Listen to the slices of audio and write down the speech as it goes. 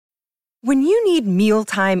When you need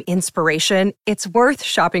mealtime inspiration, it's worth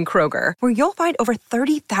shopping Kroger, where you'll find over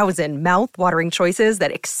 30,000 mouth-watering choices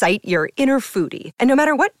that excite your inner foodie. And no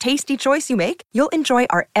matter what tasty choice you make, you'll enjoy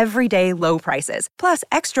our everyday low prices, plus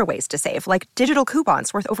extra ways to save, like digital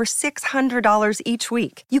coupons worth over $600 each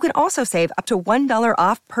week. You can also save up to $1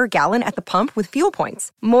 off per gallon at the pump with fuel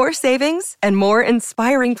points. More savings and more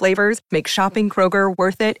inspiring flavors make shopping Kroger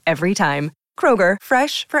worth it every time. Kroger,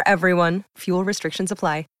 fresh for everyone. Fuel restrictions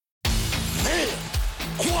apply.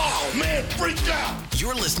 Wow, man, freaked out.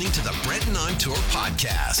 You're listening to the Brenton on Tour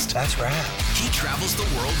podcast. That's right. He travels the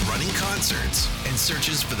world running concerts and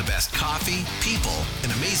searches for the best coffee, people,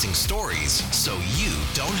 and amazing stories so you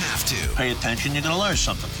don't have to. Pay attention, you're going to learn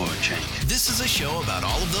something for a change. This is a show about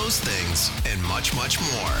all of those things and much, much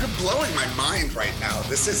more. You're blowing my mind right now.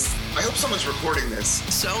 I hope someone's recording this.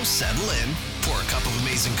 So settle in, pour a cup of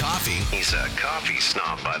amazing coffee. He's a coffee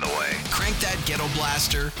snob, by the way. Crank that ghetto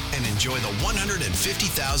blaster and enjoy the 150,000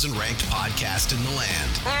 ranked podcast in the land.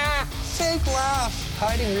 Fake laugh,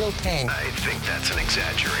 hiding real pain. I think that's an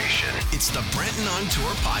exaggeration. It's the Brenton on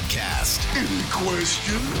Tour podcast. Any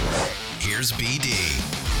question? Here's BD.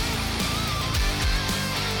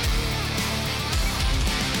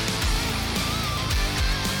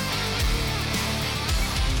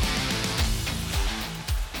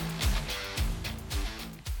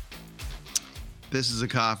 This is a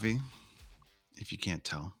coffee. If you can't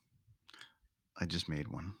tell, I just made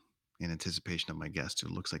one in anticipation of my guest, who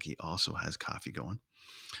looks like he also has coffee going.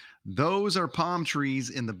 Those are palm trees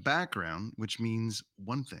in the background, which means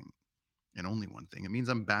one thing and only one thing. It means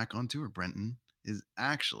I'm back on tour. Brenton is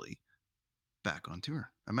actually back on tour.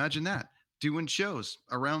 Imagine that, doing shows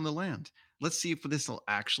around the land. Let's see if this will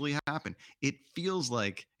actually happen. It feels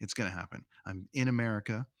like it's going to happen. I'm in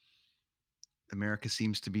America. America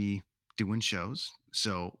seems to be doing shows,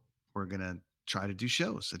 so we're gonna try to do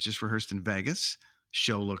shows. I just rehearsed in Vegas.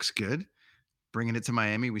 Show looks good. Bringing it to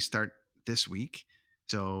Miami. We start this week,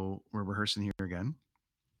 so we're rehearsing here again.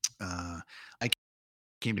 I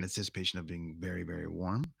came in anticipation of being very, very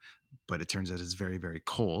warm, but it turns out it's very, very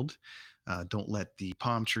cold. Don't let the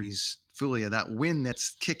palm trees fool you. That wind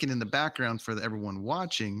that's kicking in the background for everyone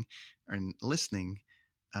watching and listening,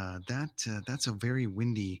 that's a very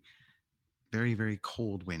windy, very, very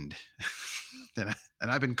cold wind. And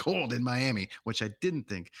I've been cold in Miami, which I didn't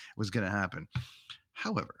think was going to happen.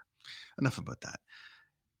 However, enough about that.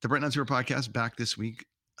 The Brenton on Tour podcast back this week.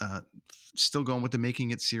 Still going with the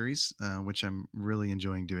Making It series, which I'm really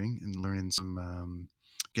enjoying doing and learning some,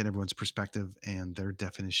 get everyone's perspective and their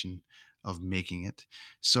definition of making it.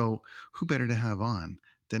 So who better to have on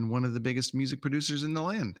than one of the biggest music producers in the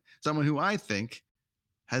land? Someone who I think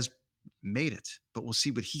has made it, but we'll see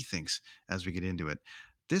what he thinks as we get into it.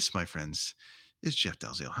 This, my friends, is Jeff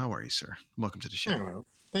Dalziel. How are you, sir? Welcome to the show. Hello.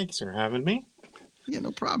 Thanks for having me. Yeah,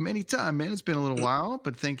 no problem. Anytime, man. It's been a little while,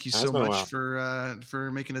 but thank you so much for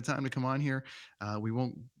making the time to come on here. We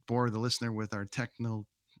won't bore the listener with our tech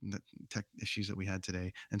issues that we had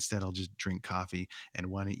today. Instead, I'll just drink coffee. And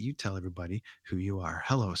why don't you tell everybody who you are?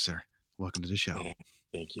 Hello, sir. Welcome to the show.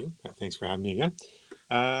 Thank you. Thanks for having me again.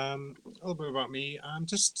 A little bit about me. I'm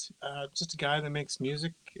just a guy that makes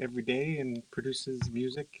music every day and produces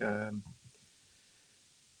music.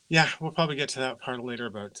 Yeah, we'll probably get to that part later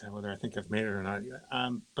about whether I think I've made it or not.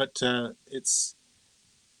 But I've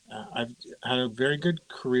had a very good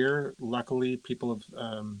career. Luckily, people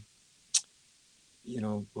have,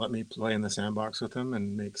 let me play in the sandbox with them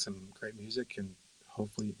and make some great music and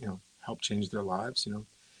hopefully, help change their lives.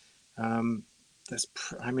 This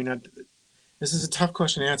is a tough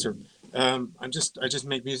question to answer. I just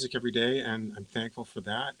make music every day, and I'm thankful for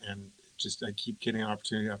that. And I keep getting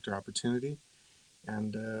opportunity after opportunity.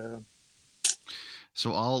 And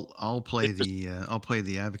so I'll play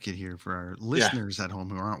the advocate here for our listeners at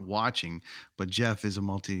home who aren't watching. But Jeff is a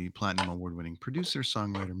multi-platinum award-winning producer,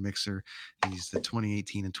 songwriter, mixer. He's the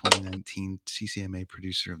 2018 and 2019 CCMA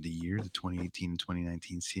Producer of the Year, the 2018 and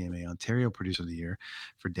 2019 CMA Ontario Producer of the Year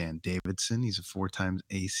for Dan Davidson. He's a 4-time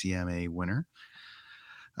ACMA winner.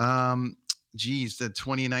 The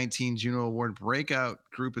 2019 Juno Award Breakout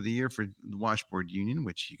Group of the Year for the Washboard Union,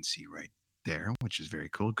 which you can see right there, which is very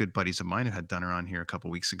cool. Good buddies of mine who had done her on here a couple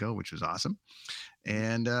weeks ago, which was awesome.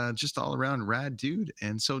 And just all around rad dude.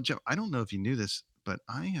 And so, Jeff, I don't know if you knew this, but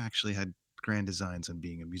I actually had grand designs on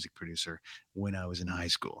being a music producer when I was in high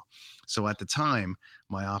school. So at the time,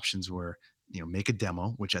 my options were, make a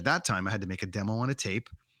demo, which at that time I had to make a demo on a tape,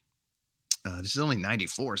 This is only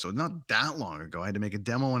 94, so not that long ago. I had to make a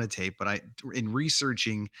demo on a tape, but in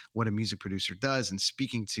researching what a music producer does and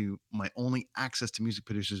speaking to my only access to music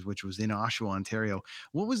producers, which was in Oshawa, Ontario.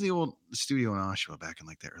 What was the old studio in Oshawa back in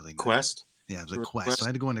like the early 90s? Quest. Yeah, it was a Quest. So I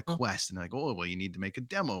had to go into Quest and like, oh, well, you need to make a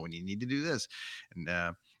demo and you need to do this.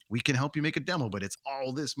 And we can help you make a demo, but it's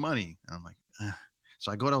all this money. And I'm like, ugh.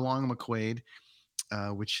 So I go to Long McQuaid,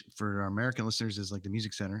 which for our American listeners is like the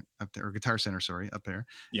music center up there, or Guitar Center, sorry, up there.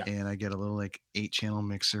 Yeah. And I get a little like 8-channel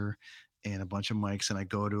mixer and a bunch of mics, and I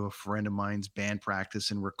go to a friend of mine's band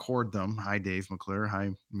practice and record them. Hi, Dave McClure. Hi,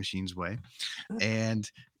 Machines Way.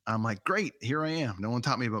 And I'm like, great, here I am. No one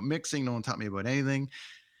taught me about mixing. No one taught me about anything.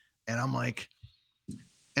 And I'm like,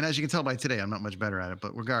 and as you can tell by today, I'm not much better at it,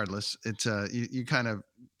 but regardless, it's you kind of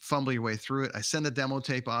fumble your way through it. I send the demo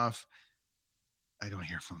tape off. I don't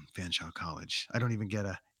hear from Fanshawe College. I don't even get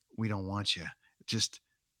a, we don't want you. Just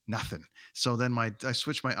nothing. So then I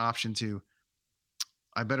switched my option to,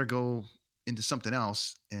 I better go into something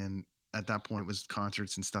else. And at that point it was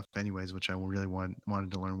concerts and stuff anyways, which I really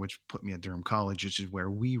wanted to learn, which put me at Durham College, which is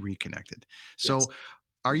where we reconnected. So yes.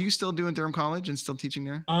 Are you still doing Durham College and still teaching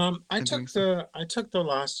there? I took the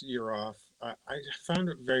last year off. I found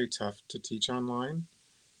it very tough to teach online.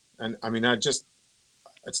 And I mean, I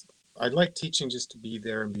like teaching just to be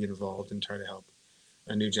there and be involved and try to help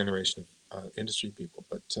a new generation of industry people.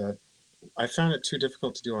 But I found it too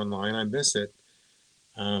difficult to do online. I miss it.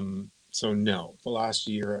 So no, the last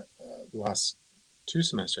year, last 2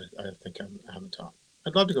 semesters, I think I haven't taught.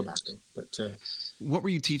 I'd love to go back to, but what were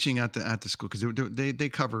you teaching at the school? Because they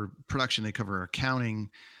cover production, they cover accounting,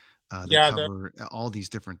 they cover all these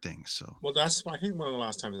different things. So well, that's I think one of the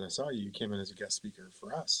last times I saw you came in as a guest speaker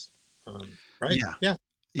for us, right? Yeah.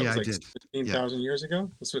 That was I like did. 15,000 years ago.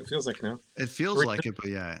 That's what it feels like now. It feels like it, but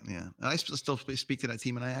yeah. And I still speak to that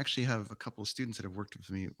team, and I actually have a couple of students that have worked with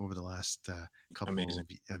me over the last couple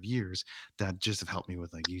of years that just have helped me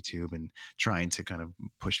with like YouTube and trying to kind of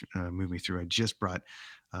move me through. I just brought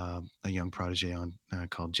a young protege on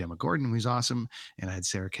called Gemma Gordon, who's awesome, and I had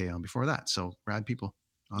Sarah Kay on before that. So rad people,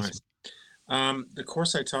 awesome. Nice. The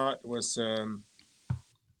course I taught was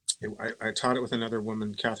I taught it with another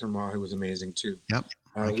woman, Catherine Ma, who was amazing too. Yep.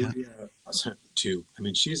 Two. I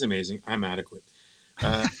mean, she's amazing. I'm adequate.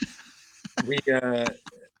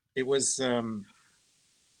 It was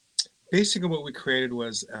basically what we created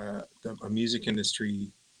was a music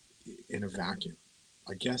industry in a vacuum,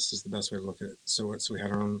 I guess is the best way to look at it. So we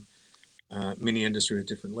had our own mini industry with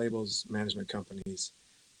different labels, management companies,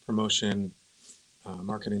 promotion,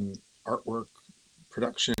 marketing, artwork,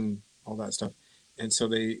 production, all that stuff. And so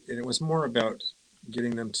it was more about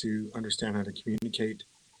getting them to understand how to communicate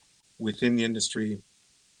within the industry,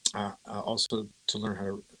 also to learn how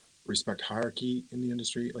to respect hierarchy in the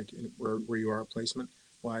industry, like where you are placement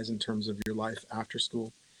wise in terms of your life after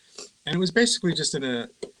school. And it was basically just in an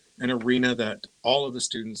arena that all of the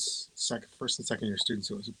students, first and second year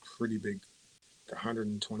students, it was a pretty big,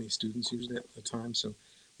 120 students usually at the time. So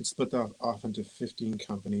we split that off into 15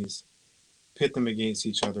 companies, pit them against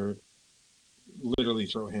each other, literally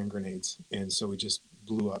throw hand grenades. And so we just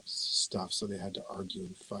blew up stuff. So they had to argue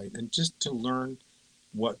and fight, and just to learn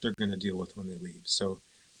what they're going to deal with when they leave. So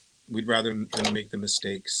we'd rather them make the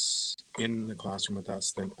mistakes in the classroom with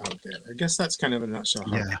us than out there. I guess that's kind of in a nutshell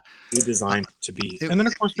how we designed it to be. And then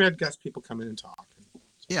of course we had guest people come in and talk.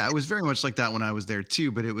 Yeah, it was very much like that when I was there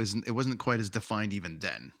too, but it wasn't quite as defined even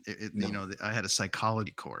then. No. You know, I had a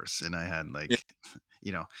psychology course, and I had I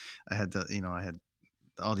had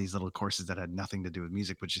all these little courses that had nothing to do with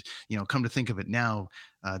music, which, come to think of it now,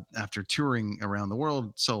 after touring around the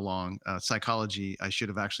world so long, psychology, I should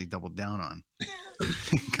have actually doubled down on.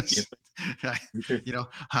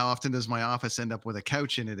 How often does my office end up with a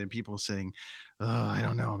couch in it and people saying, oh, I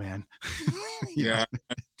don't know, man.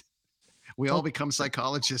 We all become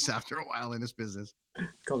psychologists after a while in this business.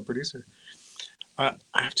 Call the producer. I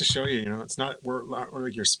have to show you, it's not, we're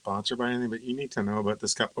like you're sponsored by anything, but you need to know about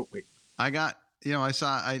this cup. Oh, wait.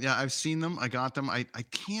 I've seen them. I got them. I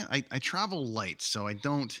travel light. So I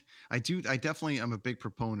definitely am a big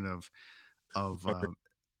proponent of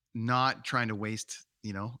not trying to waste,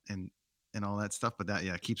 and all that stuff, but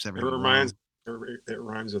that, keeps everything. It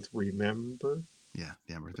rhymes with remember. Yeah.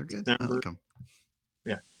 They're good. I like them.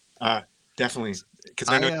 Yeah. Definitely. Cause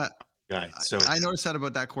I know so I noticed that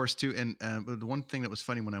about that course too. And the one thing that was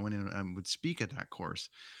funny when I went in and would speak at that course,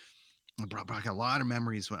 I brought back a lot of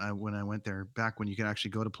memories when I went there, back when you could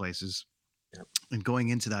actually go to places. Yep. And going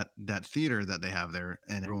into that theater that they have there,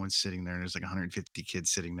 and everyone's sitting there, and there's like 150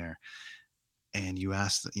 kids sitting there, and you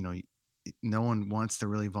ask, no one wants to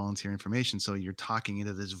really volunteer information. So you're talking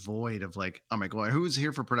into this void of like, oh my God, who's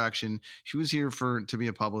here for production? Who's here to be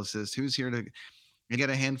a publicist? Who's here to, you get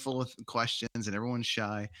a handful of questions and everyone's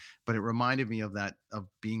shy, but it reminded me of that, of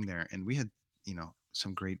being there. And we had,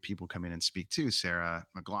 some great people come in and speak too. Sarah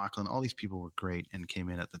McLaughlin, all these people were great and came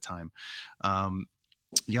in at the time.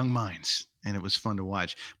 Young minds, and it was fun to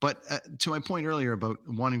watch. But to my point earlier about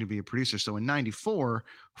wanting to be a producer, so in '94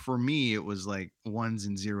 for me it was like ones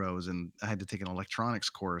and zeros, and I had to take an electronics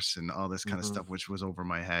course and all this kind of stuff, which was over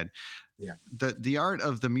my head. Yeah. The art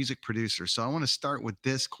of the music producer. So I want to start with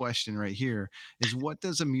this question right here: is what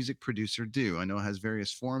does a music producer do? I know it has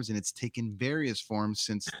various forms, and it's taken various forms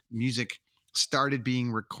since music started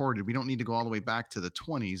being recorded. We don't need to go all the way back to the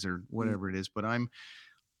 20s or whatever it is, but I'm,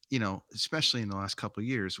 especially in the last couple of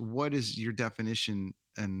years, what is your definition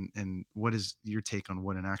and what is your take on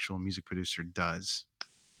what an actual music producer does?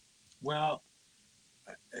 Well,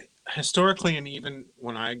 historically, and even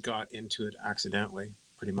when I got into it accidentally,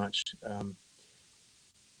 pretty much,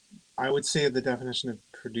 I would say the definition of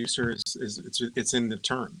producer is it's in the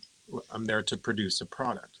term. I'm there to produce a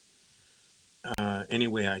product any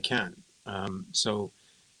way I can. So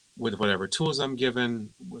with whatever tools I'm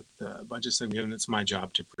given, with the budgets I'm given, it's my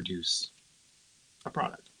job to produce a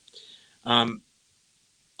product. To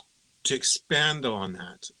expand though on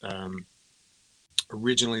that,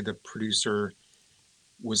 originally the producer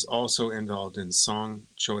was also involved in song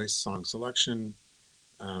choice, song selection,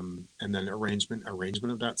 and then arrangement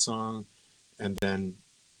of that song, and then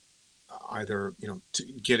either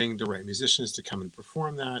getting the right musicians to come and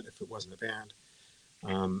perform that if it wasn't a band,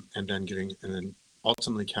 and then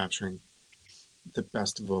ultimately capturing the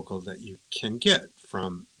best vocal that you can get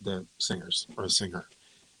from the singers or singer.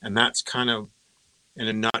 And that's kind of, in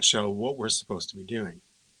a nutshell, what we're supposed to be doing.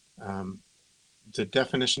 The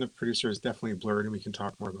definition of producer is definitely blurred, and we can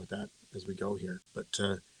talk more about that as we go here. But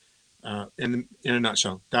in a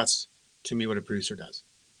nutshell, that's, to me, what a producer does.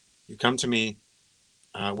 You come to me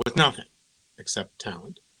with nothing except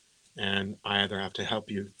talent, and I either have to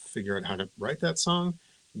help you figure out how to write that song,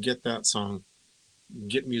 get that song,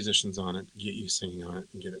 get musicians on it, get you singing on it,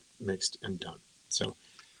 and get it mixed and done. So,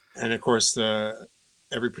 and of course,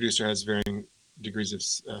 every producer has varying degrees of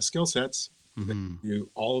skill sets. They do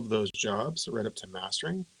all of those jobs right up to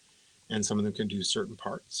mastering, and some of them can do certain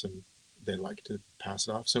parts, and they like to pass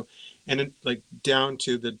it off. So, and it, like, down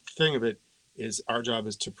to the thing of it is, our job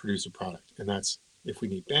is to produce a product, and that's, if we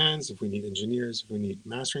need bands, if we need engineers, if we need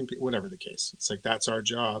mastering people, whatever the case. It's like, that's our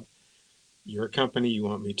job. You're a company,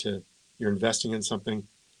 you're investing in something.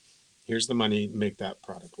 Here's the money, make that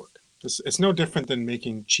product work. It's no different than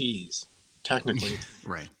making cheese, technically.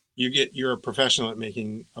 Right. You're a professional at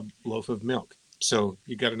making a loaf of milk. So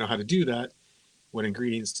you got to know how to do that, what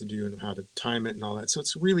ingredients to do and how to time it and all that. So it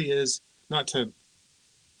really is, not to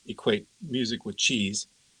equate music with cheese.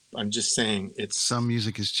 I'm just saying it's, some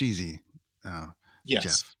music is cheesy. Yes.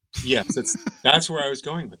 Jeff. Yes. That's where I was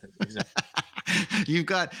going with it. Exactly. You've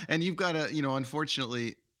got a,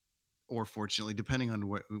 unfortunately or fortunately, depending on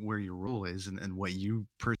where your role is and what you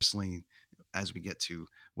personally, as we get to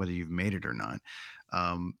whether you've made it or not,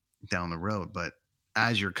 down the road. But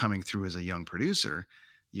as you're coming through as a young producer,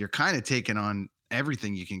 you're kind of taking on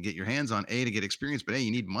everything you can get your hands on, to get experience, but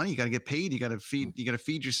you need money. You got to get paid. You got to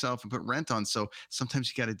feed yourself and put rent on. So sometimes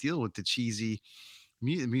you got to deal with the cheesy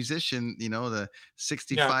musician, the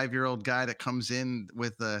 65-year-old guy that comes in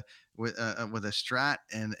with a Strat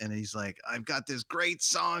and he's like, I've got this great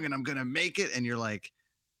song and I'm gonna make it, and you're like,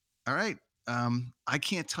 all right, I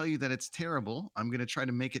can't tell you that it's terrible. I'm gonna try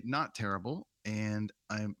to make it not terrible,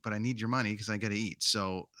 but I need your money because I got to eat.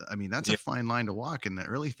 So I mean, that's a fine line to walk in the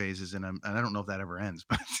early phases, and I don't know if that ever ends.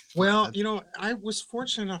 But well, I was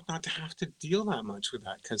fortunate enough not to have to deal that much with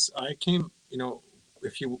that, because I came,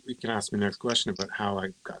 if you can ask me the next question about how I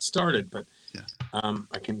got started, but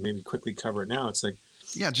I can maybe quickly cover it now. It's like,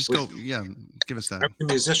 give us that. I'm a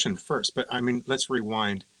musician first, but I mean, let's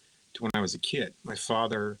rewind to when I was a kid. My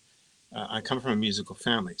father, I come from a musical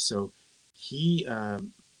family, so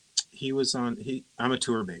I'm a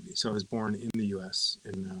tour baby. So I was born in the U.S.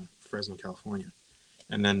 in Fresno, California,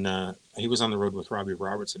 and then he was on the road with Robbie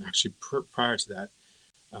Robertson. Actually, prior to that,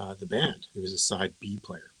 the band, he was a side B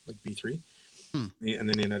player, like B3. And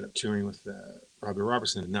then he ended up touring with Robbie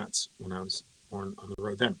Robertson and Nuts when I was born on the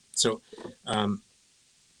road then. So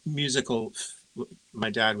musical, my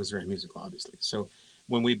dad was very musical, obviously. So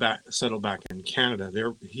when we settled back in Canada,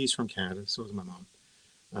 he's from Canada, so was my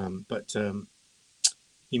mom. But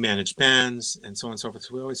he managed bands and so on and so forth.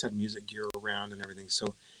 So we always had music gear around and everything.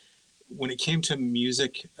 So when it came to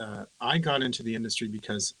music, I got into the industry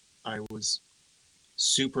because I was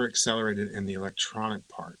super accelerated in the electronic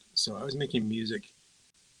part. So I was making music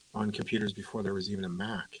on computers before there was even a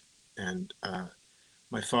Mac. And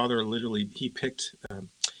my father literally, he picked,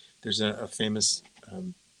 there's a famous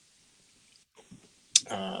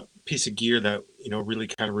piece of gear that, really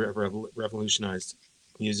kind of revolutionized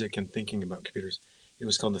music and thinking about computers. It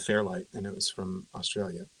was called the Fairlight, and it was from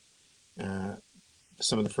Australia.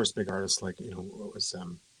 Some of the first big artists, like, what was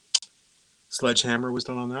Sledgehammer was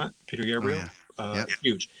done on that. Peter Gabriel,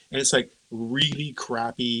 huge. And it's like really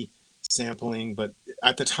crappy sampling, but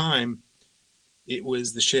at the time, it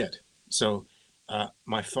was the shit. So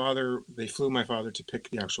they flew my father to pick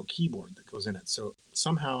the actual keyboard that goes in it. So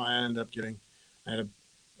somehow I had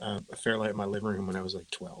a Fairlight in my living room when I was like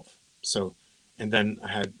 12. So, and then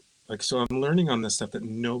I had so I'm learning on this stuff that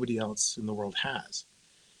nobody else in the world has.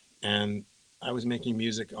 And I was making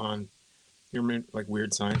music on, you remember like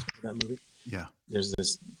Weird Science, that movie? Yeah. There's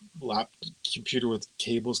this computer with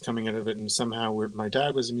cables coming out of it. And somehow my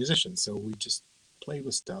dad was a musician. So we just played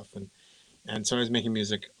with stuff. And so I was making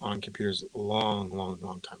music on computers a long, long,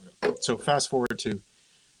 long time ago. So fast forward to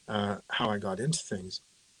how I got into things.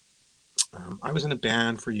 I was in a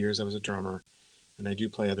band for years. I was a drummer, and I do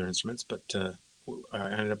play other instruments, but I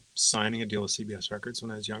ended up signing a deal with CBS Records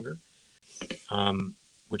when I was younger,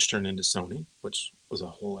 which turned into Sony, which was a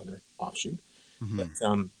whole other offshoot. Mm-hmm. But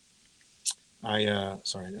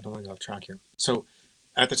sorry, I don't want to go off track here. So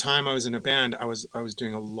at the time I was in a band, I was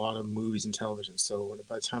doing a lot of movies and television. So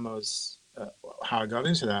by the time I was, how I got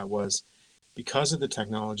into that was because of the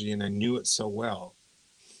technology, and I knew it so well.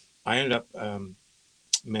 I ended up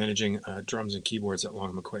managing drums and keyboards at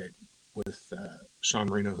Long McQuaid with Sean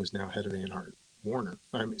Marino, who's now head of A&R at Warner.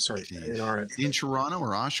 A&R in Toronto or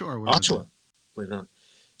Oshawa? Or Oshawa, believe it or not.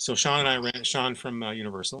 So Sean and I ran Sean from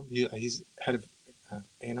Universal. He's head of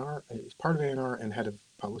A&R. He's part of A&R and head of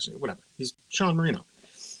publishing, whatever. He's Sean Marino.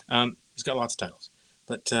 He's got lots of titles.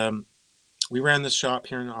 But we ran this shop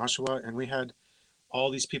here in Oshawa, and we had all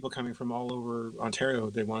these people coming from all over Ontario.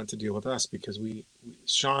 They wanted to deal with us because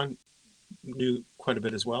Sean knew quite a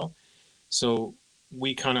bit as well. So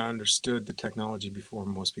we kind of understood the technology before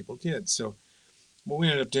most people did. So what we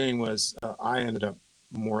ended up doing was I ended up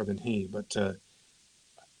more than he, but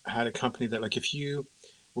I had a company that, like, if you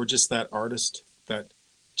were just that artist that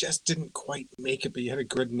just didn't quite make it, but you had a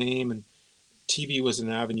good name, and TV was an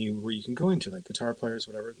avenue where you can go into, like guitar players,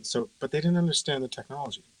 whatever. And so, but they didn't understand the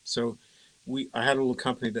technology. So I had a little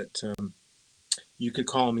company that you could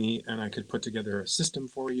call me and I could put together a system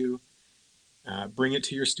for you, bring it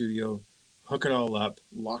to your studio, hook it all up,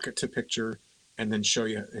 lock it to picture, and then show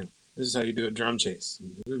you, this is how you do a drum chase.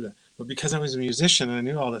 But because I was a musician and I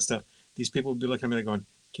knew all that stuff, these people would be looking at me going,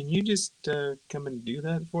 can you just come and do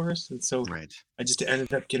that for us? And so I just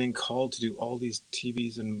ended up getting called to do all these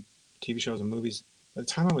TV shows and movies. By the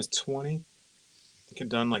time I was 20, I think I'd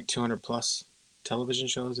done like 200 plus television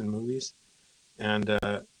shows and movies. And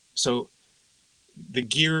so the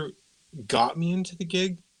gear got me into the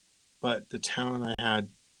gig, but the talent I had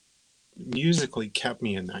musically kept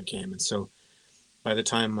me in that game. And so by the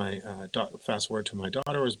time fast forward to my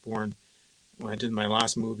daughter was born, when I did my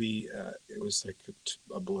last movie, it was like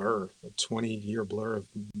a blur, a 20-year blur of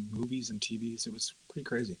movies and TVs. It was pretty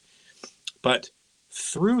crazy. But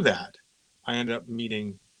through that, I ended up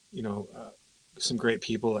meeting, some great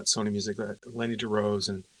people at Sony Music, Lenny DeRose,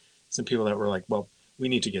 and some people that were like, well, we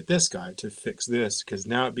need to get this guy to fix this, because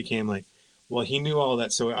now it became like, well, he knew all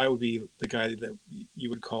that. So I would be the guy that you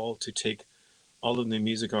would call to take all of the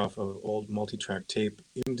music off of old multi-track tape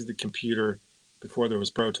into the computer before there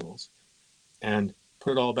was Pro Tools, and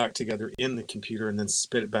put it all back together in the computer, and then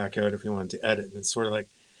spit it back out if you wanted to edit. And it's sort of like,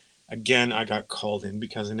 again, I got called in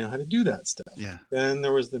because I knew how to do that stuff. Yeah. Then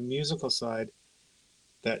there was the musical side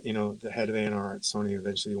that, the head of A&R at Sony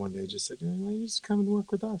eventually one day just said, you just come and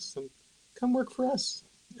work with us, and come work for us.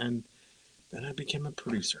 And then I became a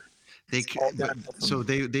producer. They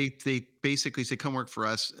basically say, come work for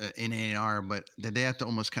us in A&R, but they have to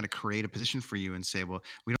almost kind of create a position for you and say, well,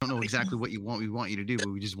 we don't know exactly what you want. We want you to do, but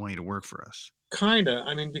we just want you to work for us. Kind of.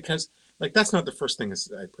 I mean, because like, that's not the first thing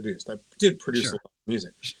I produced. I did produce a lot of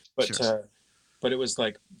music, but but it was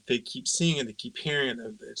like, they keep seeing it, they keep hearing it.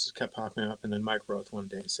 It just kept popping up. And then Mike Roth one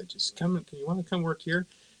day said, just come, you want to come work here?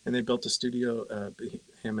 And they built a studio,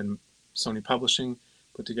 him and Sony Publishing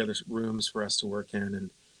put together rooms for us to work in.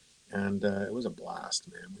 And it was a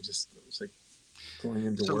blast, man. It was like going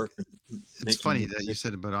into work. It's funny that you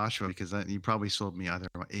said about Oshawa, because you probably sold me either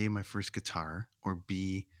A, my first guitar, or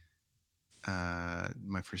B,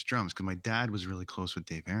 my first drums, because my dad was really close with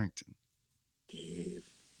Dave Arrington. Dave.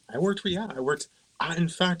 I worked In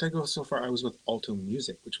fact, I go so far. I was with Alto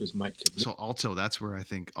Music, which was Mike Kidman. So alto, that's where I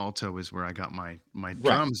think alto is where I got my Right.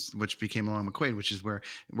 drums, which became Along McQuaid, which is where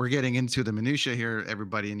we're getting into the minutia here,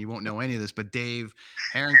 everybody, and you won't know any of this, but Dave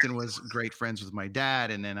Harrington was great friends with my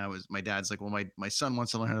dad, and then my dad's like, well, my son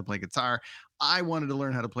wants to learn how to play guitar. I wanted to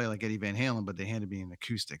learn how to play like Eddie Van Halen, but they handed me an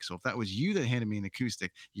acoustic. So if that was you that handed me an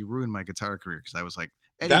acoustic, you ruined my guitar career, because I was like,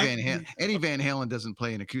 Eddie Van Halen doesn't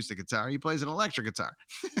play an acoustic guitar; he plays an electric guitar.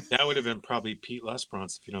 That would have been probably Pete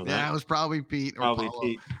Lesperance, if you know that. Yeah, it was probably Pete or Probably Paulo.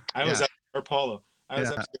 Pete. I was or Paulo. I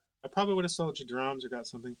Yeah. probably would have sold you drums or got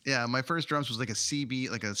something. Yeah, my first drums was like a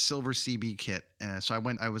CB, like a silver CB kit. So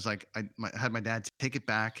I was like, I had my dad take it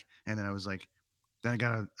back, and then I was like, then I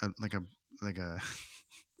got like a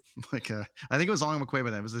I think it was Long McQuaid,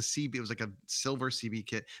 but it was a CB. It was like a silver CB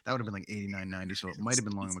kit. That would have been like 89, 90. So it might have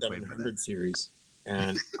been Long McQuaid. 700 series,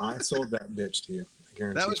 and I sold that bitch to you. I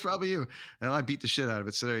guarantee. That was probably you, and I beat the shit out of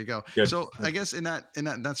it. So there you go. Good. So I guess in that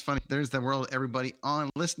that's funny. There's the world. Everybody on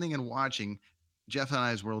listening and watching, Jeff and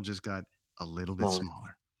I's world just got a little bit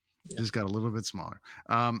smaller. Yeah. Just got a little bit smaller.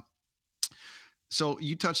 So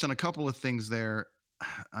you touched on a couple of things there.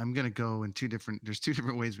 I'm going to go in there's two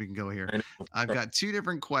different ways we can go here. I've got two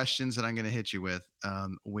different questions that I'm going to hit you with,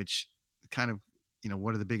 which kind of,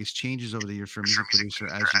 what are the biggest changes over the years for a music producer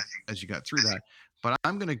as you got through that? But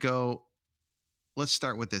I'm going to go, let's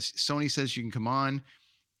start with this. Sony says you can come on.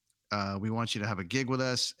 We want you to have a gig with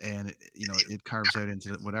us, and it carves out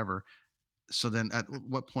into whatever. So then at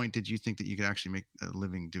what point did you think that you could actually make a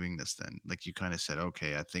living doing this then? Like you kind of said,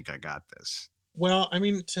 okay, I think I got this. Well, I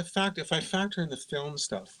mean, if I factor in the film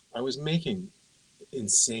stuff, I was making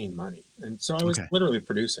insane money. And so I was literally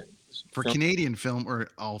producing. For Canadian film or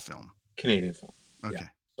all film? Canadian film. Okay. Yeah.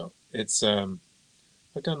 So it's,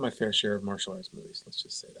 I've done my fair share of martial arts movies. Let's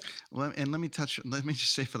just say that. Well, and let me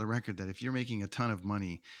just say for the record that if you're making a ton of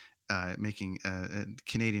money making a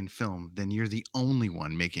Canadian film, then you're the only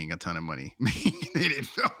one making a ton of money making Canadian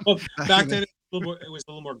film. Well, back then it was a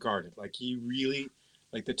little more guarded. Like you really,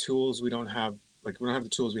 like the tools we don't have the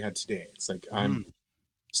tools we had today. It's like I'm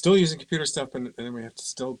still using computer stuff, and then we have to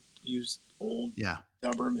still use old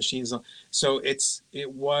stubborn machines. So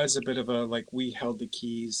it was a bit of a, like, we held the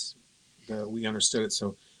keys, we understood it.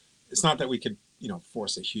 So it's not that we could,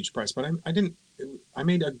 force a huge price, but I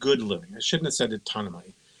made a good living. I shouldn't have said a ton of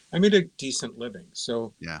money. I made a decent living.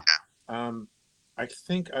 So I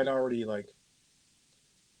think I'd already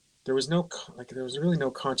there was really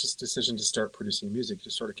no conscious decision to start producing music. It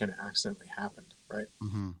just sort of kind of accidentally happened. Right.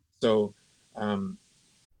 Mm-hmm. So,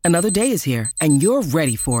 another day is here and you're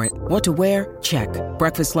ready for it. What to wear? Check.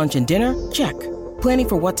 Breakfast, lunch, and dinner? Check. Planning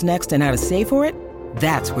for what's next and how to save for it?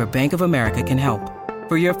 That's where Bank of America can help.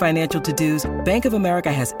 For your financial to-dos, Bank of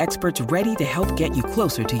America has experts ready to help get you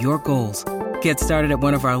closer to your goals. Get started at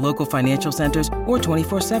one of our local financial centers or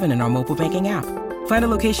 24/7 in our mobile banking app. Find a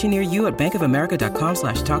location near you at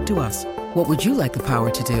bankofamerica.com/talktous. What would you like the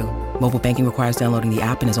power to do? Mobile banking requires downloading the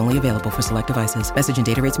app and is only available for select devices. Message and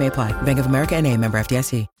data rates may apply. Bank of America N.A., member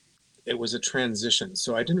FDIC. It was a transition.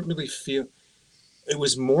 So I didn't really feel... It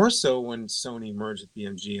was more so when Sony merged with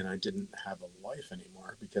BMG and I didn't have a life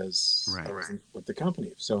anymore because I wasn't with the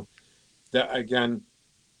company. So that, again,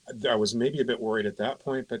 I was maybe a bit worried at that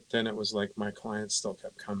point, but then it was like my clients still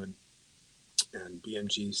kept coming and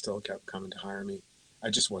BMG still kept coming to hire me. I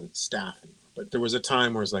just wasn't staff anymore. But there was a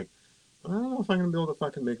time where it's like, I don't know if I'm going to be able to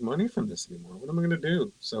fucking make money from this anymore. What am I going to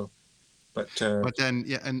do? So, but then,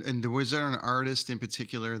 and was there an artist in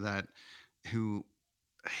particular who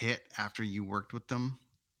hit after you worked with them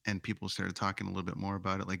and people started talking a little bit more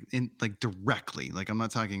about it, like directly? Like, I'm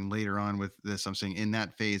not talking later on with this. I'm saying in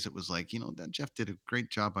that phase, it was like, that Jeff did a great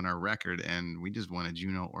job on our record and we just wanted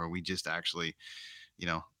or we just actually,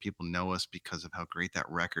 people know us because of how great that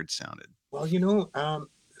record sounded. Well,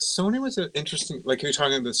 Sony was an interesting, like you're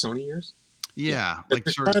talking about the Sony years? Yeah. Like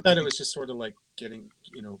part of that, it was just sort of like getting,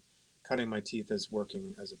 cutting my teeth as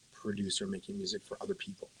working as a producer, making music for other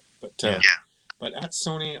people. But but at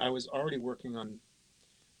Sony, I was already working on,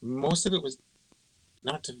 most of it was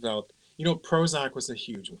not developed. Prozac was a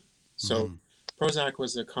huge one. So Prozac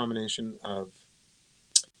was a combination of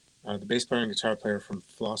the bass player and guitar player from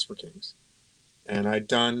Philosopher Kings. And I'd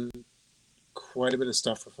done quite a bit of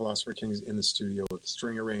stuff for Philosopher Kings in the studio with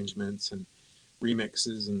string arrangements and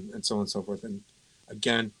remixes and so on and so forth. And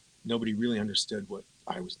again, nobody really understood what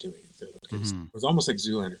I was doing. It was almost like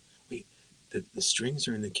Zoolander. Wait, the strings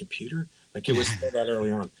are in the computer? Like it was that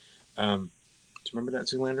early on. Do you remember that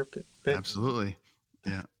Zoolander bit? Absolutely.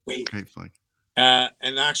 Yeah. Wait. Great flick.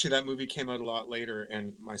 And actually that movie came out a lot later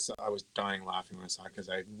and I was dying laughing when I saw it because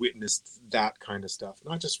I witnessed that kind of stuff.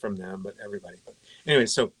 Not just from them, but everybody. But anyway,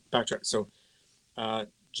 so backtrack. So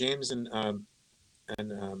James and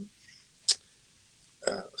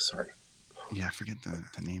sorry, Yeah, I forget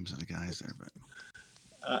the names of the guys there,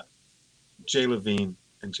 but Jay Levine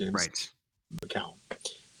and James right.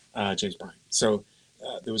 McCallum, James Bryan. So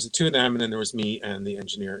there was the two of them, and then there was me and the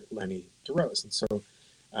engineer Lenny DeRose. And so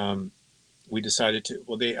we decided to.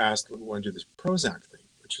 Well, they asked, "We want to do this Prozac thing,"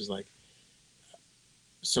 which was like.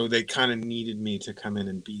 So they kind of needed me to come in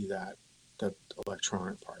and be that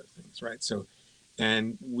electronic part of things, right? So,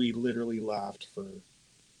 and we literally laughed for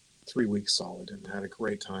 3 weeks solid and had a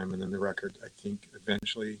great time. And then the record, I think,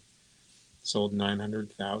 eventually sold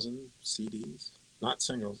 900,000 CDs, not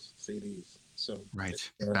singles, CDs. So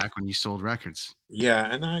right, back when you sold records. Yeah,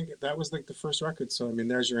 and that was like the first record. So I mean,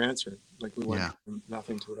 there's your answer. Like we went from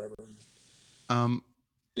nothing to whatever.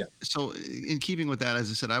 Yeah. So in keeping with that, as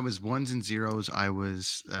I said, I was ones and zeros. I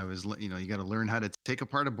was, you know, you got to learn how to take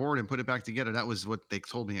apart a board and put it back together. That was what they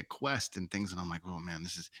told me at Quest and things. And I'm like, oh man,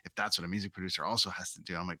 if that's what a music producer also has to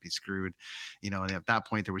do, I might be screwed. You know, and at that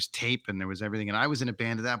point there was tape and there was everything. And I was in a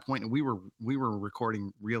band at that point, and we were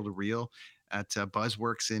recording reel to reel at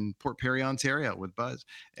Buzzworks in Port Perry, Ontario with Buzz.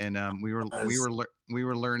 And we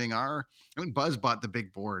were learning Buzz bought the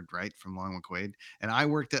big board, right, from Long McQuaid. And I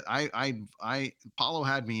worked at, Paulo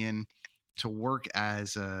had me in to work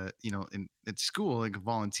as at school, like a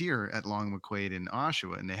volunteer at Long McQuaid in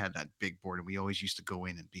Oshawa. And they had that big board. And we always used to go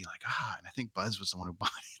in and be like, and I think Buzz was the one who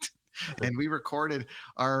bought it. And we recorded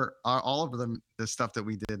our all of the stuff that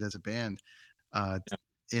we did as a band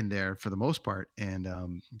in there for the most part.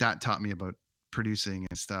 And that taught me about producing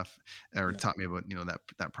and stuff, or taught me about, you know,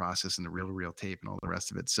 that process and the reel-to-reel tape and all the rest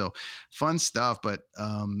of it. So fun stuff. But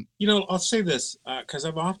you know, I'll say this because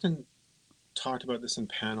I've often talked about this in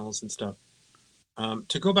panels and stuff.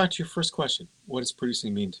 To go back to your first question, what does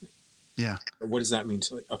producing mean to me? Yeah. What does that mean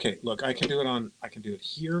to me? Okay, look, I can do it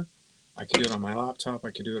here, I can do it on my laptop,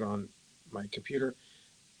 I can do it on my computer.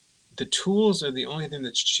 The tools are the only thing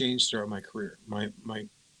that's changed throughout my career.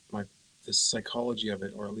 The psychology of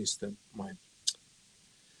it, or at least my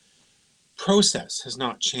process has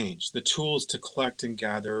not changed. The tools to collect and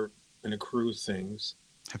gather and accrue things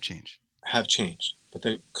have changed. But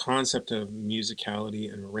the concept of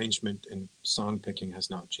musicality and arrangement and song picking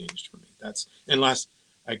has not changed for me. That's, unless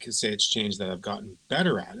I could say it's changed that I've gotten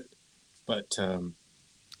better at it. But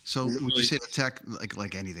so would you say the tech,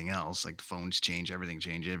 like anything else, like the phones change, everything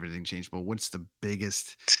changed. But what's the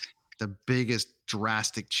biggest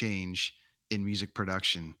drastic change in music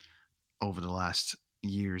production over the last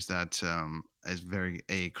years that is very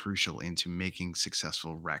crucial into making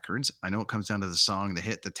successful records? I know it comes down to the song, the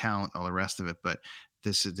hit, the talent, all the rest of it, but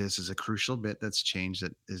this is a crucial bit that's changed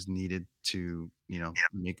that is needed to, you know,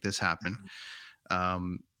 make this happen. I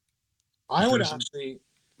would actually,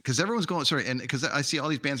 because everyone's going, and because I see all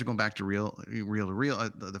these bands are going back to reel to reel.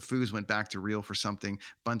 The Foos went back to reel for something.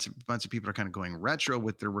 Bunch of people are kind of going retro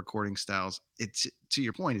with their recording styles. It's, to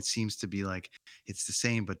your point, it seems to be like it's the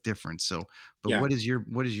same but different. So, but what is your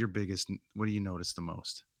biggest? What do you notice the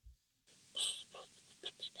most?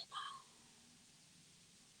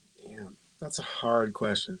 Damn, that's a hard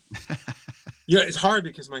question. Yeah, it's hard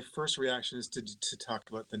because my first reaction is to talk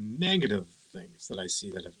about the negative things that I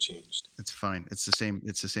see that have changed. It's fine. It's the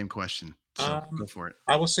same question. So go for it.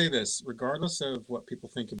 I will say this, regardless of what people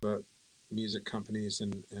think about music companies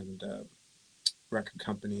and record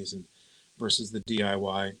companies and versus the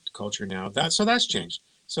DIY culture now, that's changed.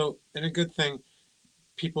 So, and a good thing,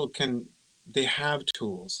 they have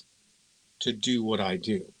tools to do what I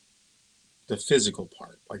do, the physical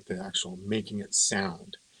part, like the actual making it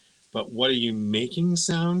sound. But what are you making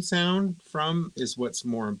sound from is what's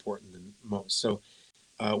more important than most. So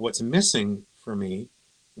what's missing for me,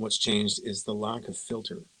 what's changed, is the lack of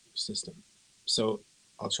filter system. So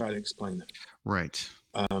I'll try to explain that. Right.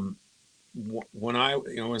 When I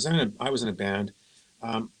was in a band,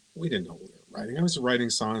 we didn't know what we were writing. I was writing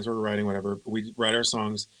songs, we were writing whatever. We'd write our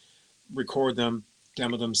songs, record them,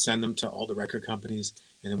 demo them, send them to all the record companies,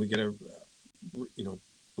 and then we get a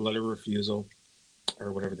letter of refusal,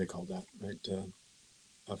 or whatever they called that, right?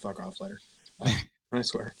 A fuck off letter. I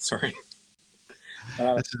swear, sorry.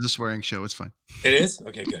 This is a swearing show. It's fine. It is?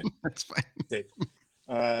 Okay, good. That's fine. Okay.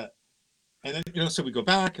 And then, so we go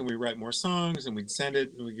back and we write more songs and we'd send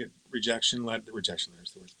it and we get rejection letters,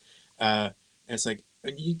 the word. And it's like,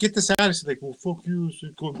 and you get this attitude, like, well, fuck you.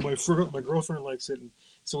 My girlfriend likes it. And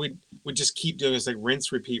so we'd just keep doing this, like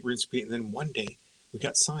rinse, repeat. And then one day we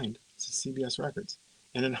got signed to CBS Records.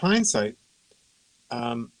 And in hindsight,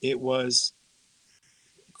 it was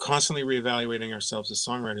constantly reevaluating ourselves as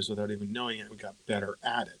songwriters without even knowing it. We got better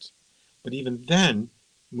at it. But even then,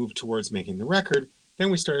 moved towards making the record. Then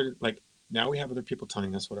we started, like, Now we have other people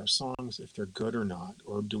telling us what our songs, if they're good or not,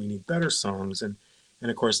 or do we need better songs? And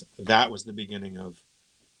of course, that was the beginning of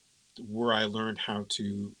where I learned how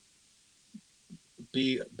to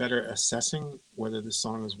be better assessing whether the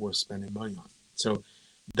song is worth spending money on. So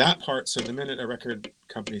that part, so the minute a record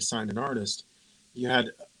company signed an artist, you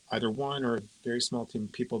had either one or a very small team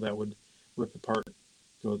of people that would rip apart.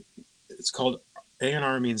 It's called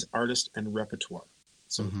A&R, means artist and repertoire.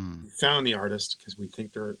 So we found the artist because we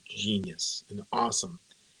think they're genius and awesome.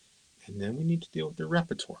 And then we need to deal with their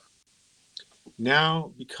repertoire.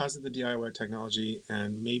 Now, because of the DIY technology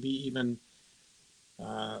and maybe even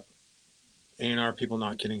A&R people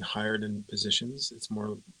not getting hired in positions, it's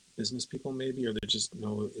more business people maybe, or they just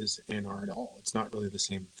know is A&R at all. It's not really the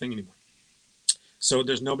same thing anymore. So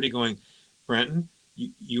there's nobody going, Brenton,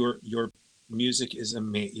 your music is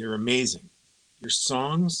you're amazing. Your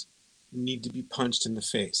songs need to be punched in the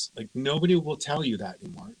face. Like, nobody will tell you that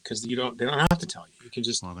anymore because they don't have to tell you. You can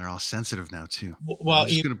just, well, they're all sensitive now too. Well,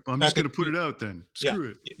 I'm just gonna put it out then.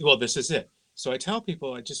 Screw it. Well, this is it. So I tell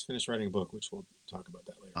people, I just finished writing a book, which we'll talk about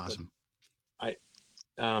that later. Awesome.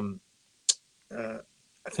 But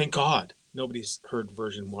thank God nobody's heard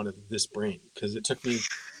version 1 of This Brain, because it took me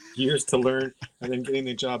years to learn, and then getting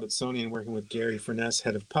the job at Sony and working with Gary Furness,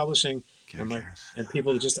 head of publishing, and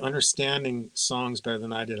people just understanding songs better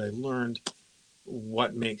than I did. I learned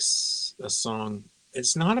what makes a song.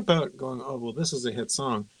 It's not about going, oh, well, this is a hit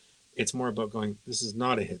song. It's more about going, this is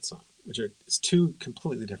not a hit song, it's two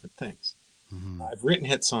completely different things. I've written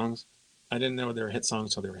hit songs. I didn't know they were hit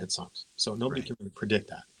songs until they were hit songs. So nobody can really predict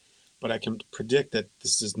that. But I can predict that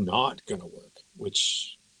this is not going to work,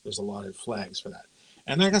 which there's a lot of flags for that.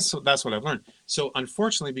 And I guess that's what I've learned. So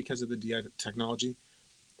unfortunately, because of the DI technology,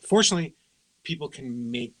 fortunately, people can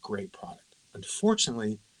make great product.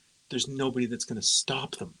 Unfortunately, there's nobody that's going to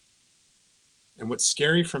stop them. And what's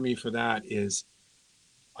scary for me for that is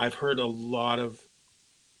I've heard a lot of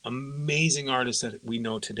amazing artists that we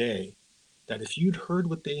know today that if you'd heard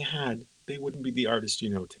what they had, they wouldn't be the artist you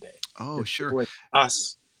know today. Oh, sure. With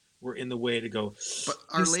us, we're in the way to go. But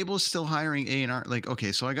are labels still hiring A&R? Like,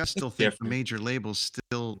 okay, so I got to still think major labels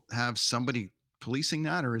still have somebody policing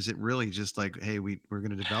that, or is it really just like, hey, we're going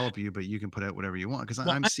to develop you, but you can put out whatever you want? Because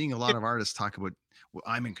I'm seeing a lot of artists talk about, well,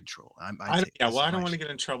 I'm in control. I don't want to get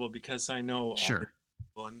in trouble because I know sure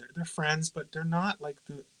people and they're friends, but they're not like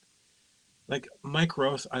Mike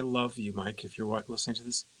Roth. I love you, Mike. If you're listening to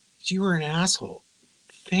this, you were an asshole.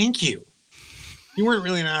 Thank you. You weren't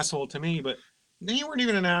really an asshole to me, but then you weren't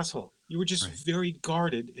even an asshole. You were just very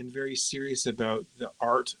guarded and very serious about the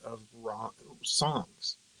art of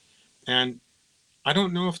songs. And I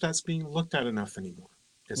don't know if that's being looked at enough anymore.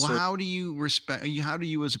 How do you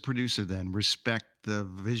as a producer then respect the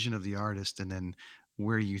vision of the artist and then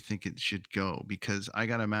where you think it should go? Because I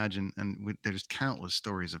got to imagine, and there's countless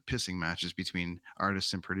stories of pissing matches between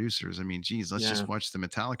artists and producers. I mean, geez, let's just watch the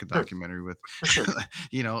Metallica documentary with,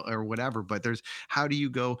 or whatever. But how do you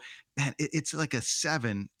go, man, it's like a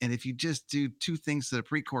 7. And if you just do 2 things to the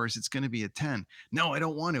pre-chorus, it's going to be a 10. No, I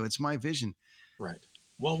don't want to. It's my vision. Right.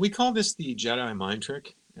 Well, we call this the Jedi mind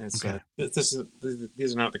trick. It's, okay.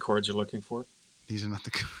 These are not the chords you're looking for. These are not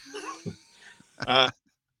the chords.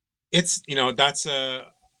 It's,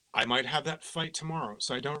 I might have that fight tomorrow.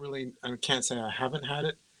 So I can't say I haven't had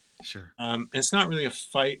it. Sure. It's not really a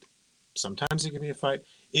fight. Sometimes it can be a fight.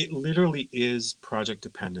 It literally is project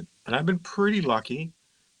dependent. And I've been pretty lucky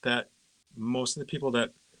that most of the people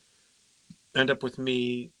that end up with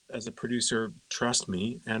me as a producer trust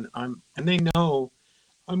me. And they know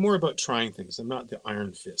I'm more about trying things. I'm not the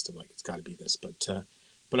iron fist of like, it's got to be this,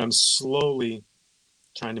 but I'm slowly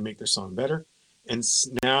trying to make their song better. And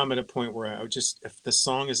now I'm at a point where if the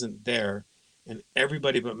song isn't there and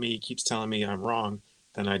everybody but me keeps telling me I'm wrong,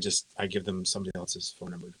 then I give them somebody else's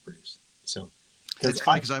phone number to produce. So it's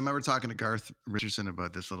funny because I remember talking to Garth Richardson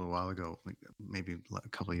about this a little while ago, like maybe a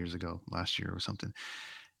couple of years ago, last year or something.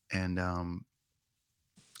 And,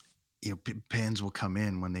 bands will come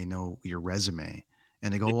in when they know your resume.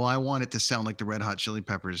 And they go, well, I want it to sound like the Red Hot Chili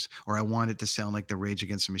Peppers, or I want it to sound like the Rage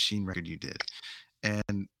Against the Machine record you did.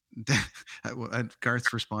 And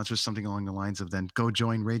Garth's response was something along the lines of, then go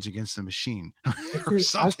join Rage Against the Machine or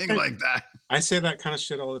something like that. I say that kind of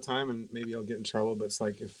shit all the time, and maybe I'll get in trouble, but it's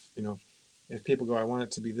like, if people go, I want it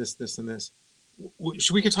to be this, this, and this.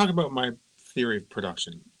 We could talk about my theory of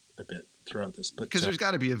production a bit throughout this. Because there's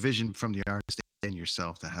got to be a vision from the artist and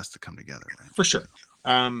yourself that has to come together, right? For sure.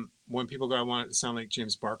 When people go, I want it to sound like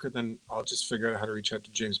James Barker, then I'll just figure out how to reach out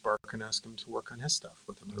to James Barker and ask him to work on his stuff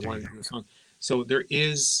with him. I want to do a song. So there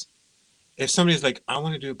is, if somebody's like, I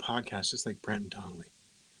want to do a podcast just like Brenton Donnelly,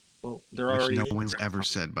 Well, there Which already no is one's a ever crowdfunding.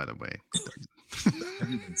 said, by the way.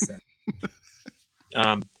 Everyone said.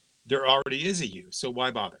 There already is a you, so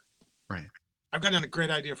why bother? Right. I've got a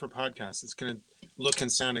great idea for a podcast. It's going to look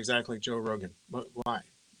and sound exactly like Joe Rogan. But why?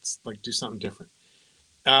 It's like, do something different.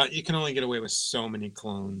 You can only get away with so many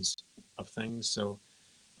clones of things. So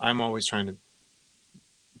I'm always trying to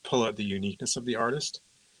pull out the uniqueness of the artist,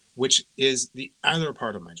 which is the other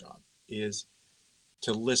part of my job, is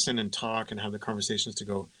to listen and talk and have the conversations to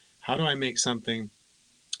go, how do I make something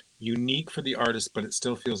unique for the artist, but it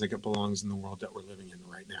still feels like it belongs in the world that we're living in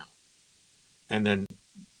right now? And then,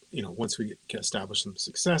 once we get established some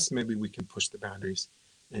success, maybe we can push the boundaries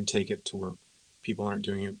and take it to where people aren't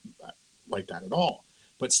doing it like that at all.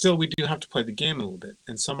 But still, we do have to play the game a little bit.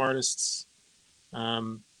 And some artists, I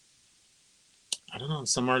don't know,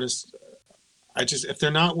 some artists, if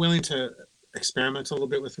they're not willing to experiment a little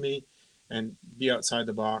bit with me and be outside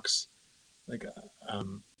the box, like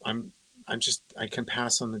I can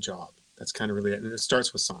pass on the job. That's kind of really it. And it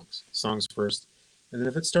starts with songs first. And then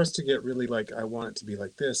if it starts to get really like, I want it to be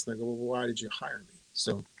like this, then I go, well, why did you hire me?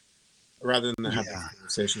 So rather than have these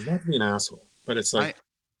conversations, not to be an asshole, but it's like.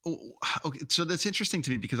 Okay, so that's interesting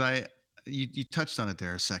to me because you touched on it